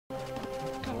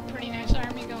Got a pretty nice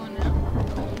army going now.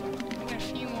 We got a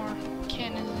few more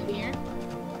cannons in here.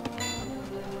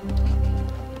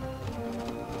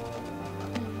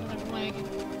 Another wagon.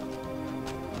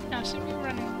 Now, since we're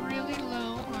running really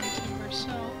low on timber,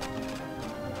 so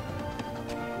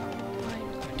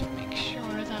I'm going to make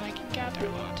sure that I can gather a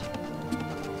lot.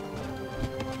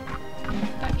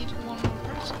 That needs one more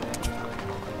person.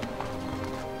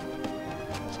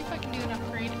 Let's see if I can do an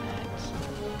upgrade at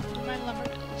my lumber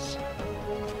mills.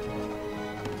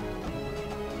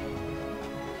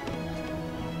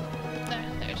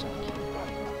 There's one.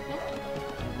 Nope.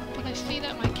 But I see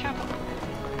that my capital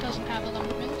doesn't have a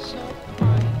lumber mill, so I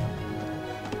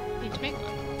need to make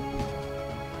one.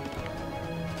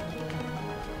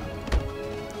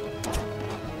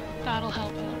 That'll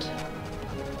help out.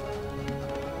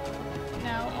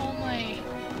 Now all my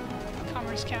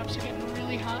commerce caps are getting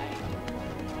really high,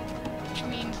 which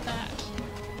means that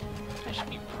I should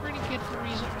be pretty good for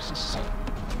resources soon.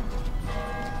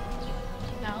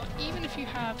 Now, even if you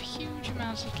have huge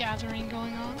amounts of gathering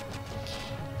going on,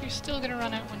 you're still going to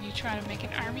run out when you try to make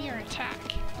an army or attack.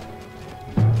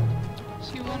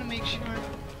 So you want to make sure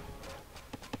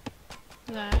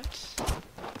that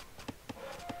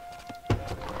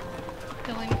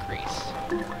they'll increase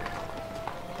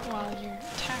while you're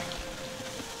attacking.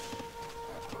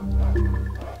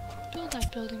 Build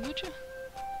that building, would you?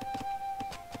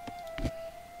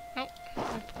 Nope,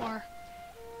 my poor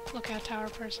lookout tower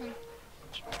person.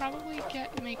 Should probably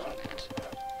get making that.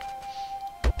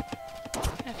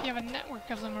 And if you have a network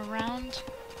of them around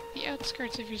the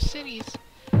outskirts of your cities,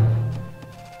 now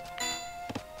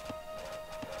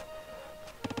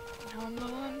I'm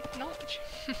low on knowledge.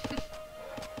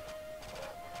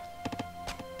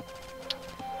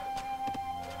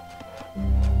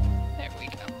 There we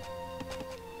go.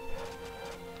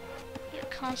 You're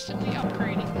constantly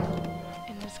upgrading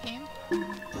in this game.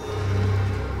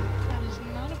 That is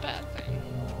not a bad thing.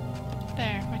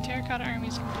 There, my terracotta army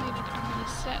is completed. I'm going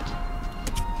to set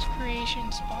its creation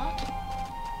spot.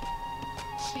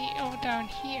 See, over down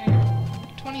here,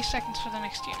 20 seconds for the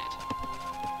next unit.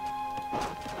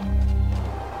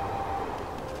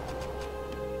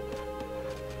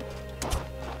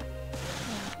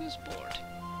 Now, who's bored?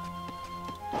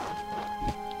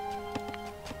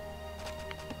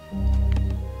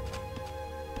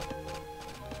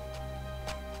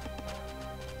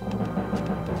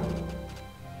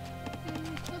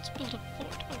 Let's build a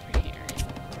fort over here.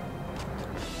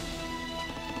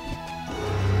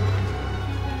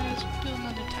 You guys build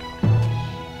another tower.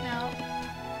 Now,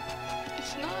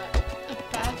 it's not a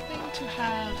bad thing to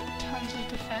have tons of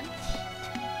defense.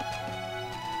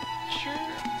 Sure,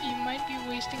 you might be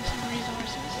wasting some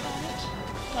resources on it,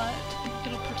 but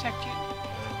it'll protect you.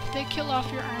 If they kill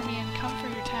off your army and come for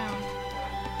your town,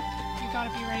 you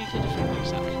gotta be ready to defend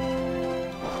yourself.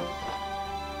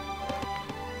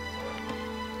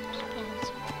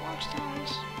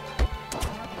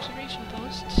 Observation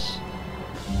posts.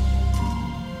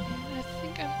 I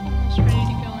think I'm almost ready to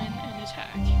go in and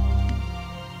attack.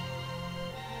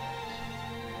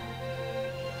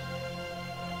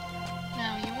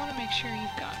 Now you want to make sure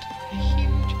you've got a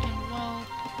huge and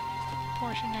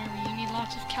well-proportioned army. You need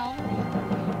lots of cavalry,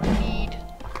 you need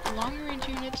long-range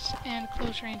units and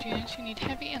close-range units, you need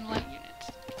heavy and light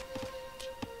units.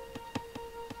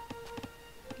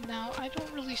 Now, I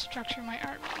don't really structure my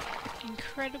army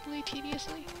incredibly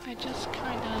tediously. I just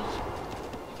kind of,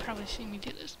 you've probably seen me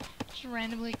do this, just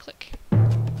randomly click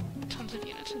tons of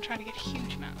units and try to get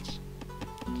huge amounts.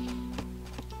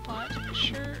 But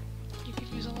sure, you could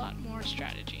use a lot more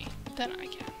strategy than I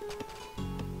can.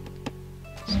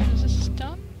 As soon as this is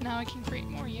done, now I can create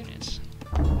more units.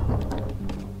 How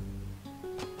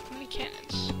many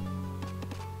cannons?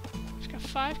 I've got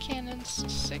 5 cannons,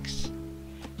 6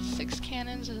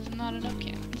 cannons is not enough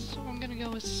cannons, so I'm gonna go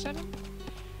with 7,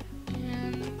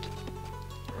 and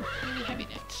maybe heavy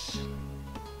knights.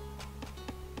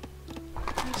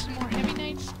 Need some more heavy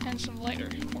knights and some lighter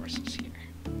horses here.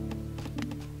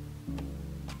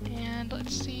 And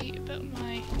let's see about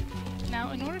my...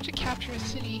 Now, in order to capture a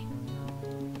city,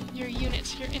 your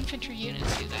units, your infantry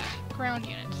units do that, ground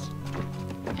units.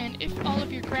 And if all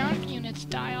of your ground units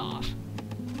die off,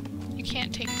 you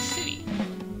can't take the city.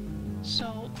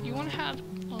 So, you want to have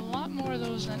a lot more of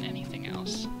those than anything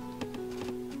else.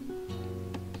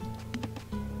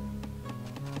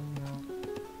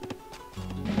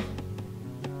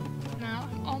 Now,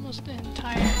 I'm almost an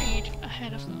entire age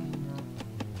ahead of them.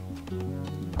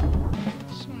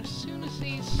 So as soon as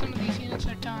some of these units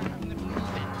are done, I'm going to move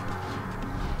in.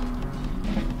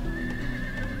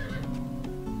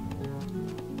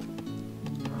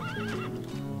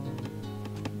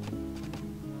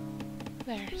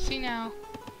 There, see now,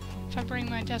 if I bring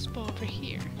my Despo over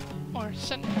here, or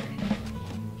Senator,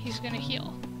 he's gonna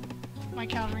heal my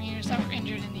cavalry units that were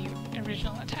injured in the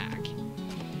original attack.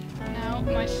 Now,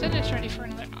 my Senate's ready for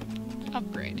another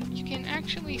upgrade. You can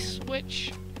actually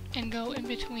switch and go in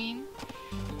between.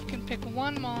 You can pick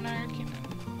one monarch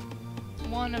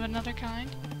and one of another kind.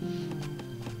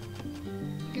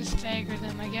 You can stagger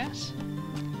them, I guess.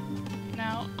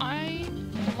 Now, I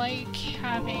like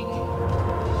having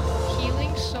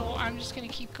healing, so I'm just gonna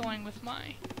keep going with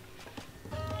my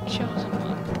chosen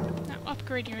one. Now,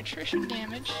 upgrade your attrition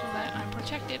damage so that I'm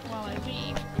protected while I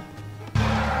leave.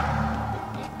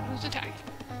 Oh, who's attacking?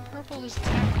 Purple is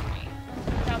attacking me.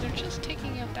 Now, they're just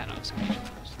taking out that observation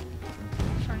post.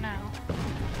 For now.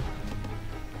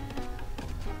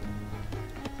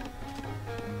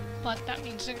 But that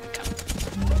means they're gonna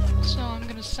come. So I'm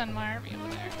gonna send my army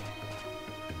over there.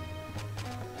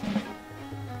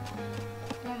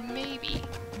 Or maybe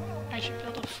I should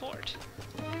build a fort.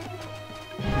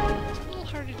 It's a little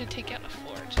harder to take out a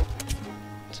fort.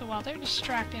 So while they're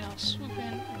distracted, I'll swoop in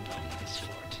and build this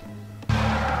fort.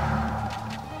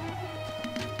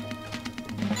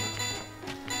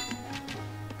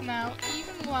 Now,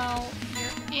 even while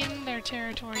you're in their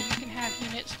territory, you can have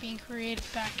units being created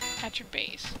back at your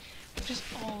base, which is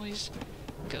always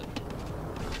good.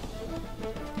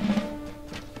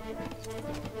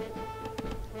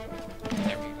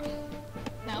 There we go.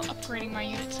 Now upgrading my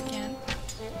units again.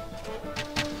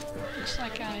 Looks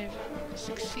like I've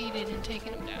succeeded in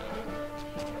taking them down.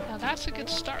 Now that's a good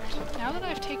start. Now that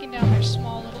I've taken down their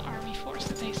small little army force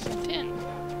that they sent in,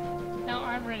 now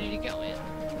I'm ready to go in.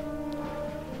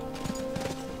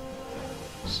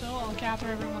 So I'll gather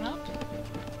everyone up.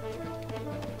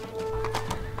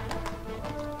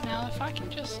 Now if I can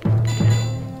just,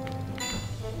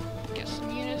 get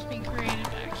some units being created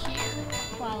back here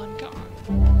while I'm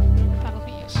gone, that'll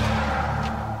be useful.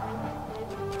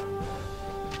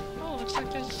 Oh, looks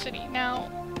like there's a city. Now,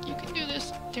 you can do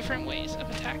this different ways of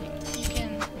attacking. You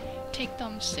can take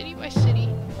them city by city,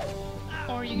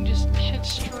 or you can just head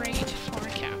straight for a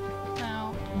capital.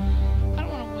 Now, I don't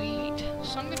want to wait,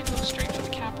 so I'm going to go straight for the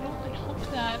capital and hope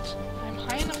that I'm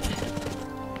high enough ahead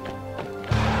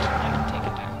so I can take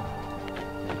it down.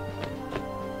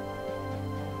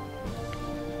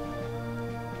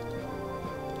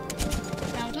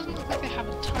 Now, it doesn't look like they have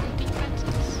a ton of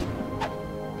defenses.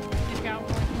 They've got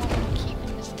one little keep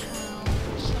in this town,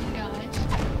 some guys.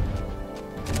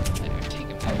 There, take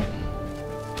them down.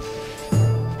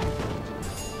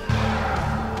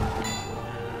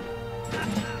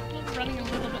 Running a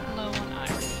little bit low on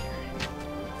iron here.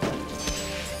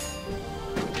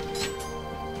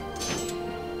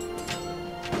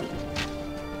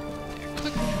 There,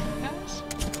 quick pass.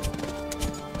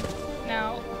 Now,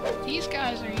 these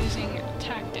guys are using a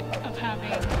tactic of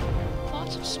having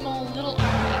lots of small little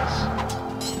armies,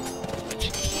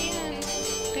 which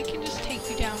they can just take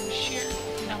you down with sheer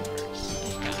numbers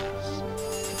of guys.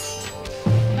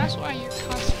 And that's why you're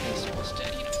constantly supposed to,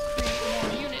 create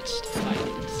more units to fight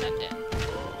and send in.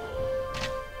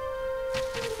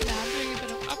 Now I'm doing a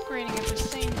bit of upgrading at the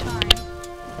same time,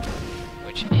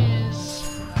 which is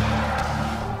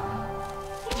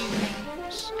using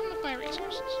some of my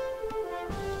resources.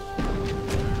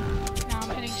 Now I'm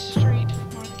heading straight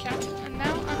for the capital, and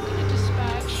now I'm going to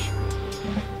dispatch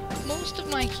most of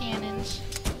my cannons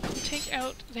to take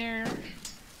out their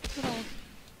little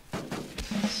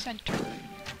center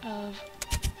of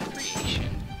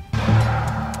creation.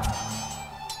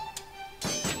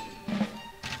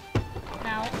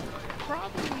 Now,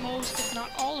 probably most, if not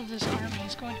all of this army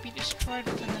is going to be destroyed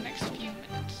within the next few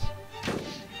minutes.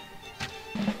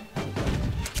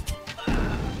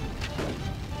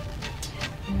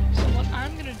 So what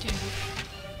I'm going to do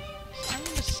is I'm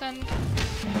going to send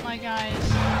my guys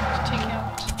to take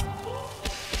out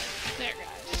their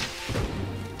guys.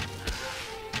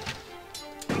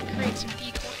 And create some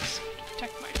decoys to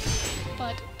protect my people.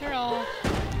 But they're all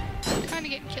kind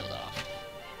of getting killed off.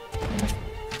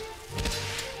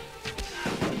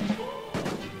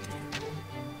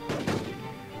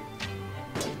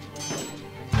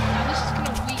 Now this is going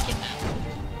to weaken them.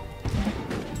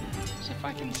 So if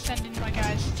I can send in my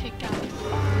guys to take down the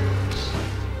farms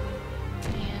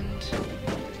and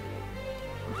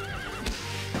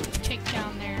take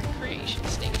down their creation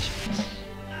stations.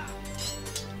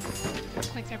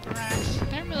 Like their barracks,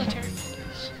 their military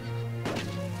buildings.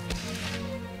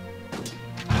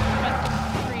 Prevent them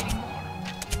from creating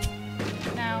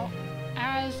more. Now,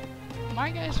 as my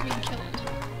guys are being killed,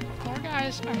 more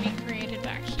guys are being created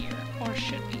back here, or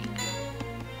should be.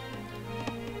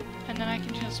 And then I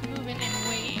can just move in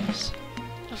waves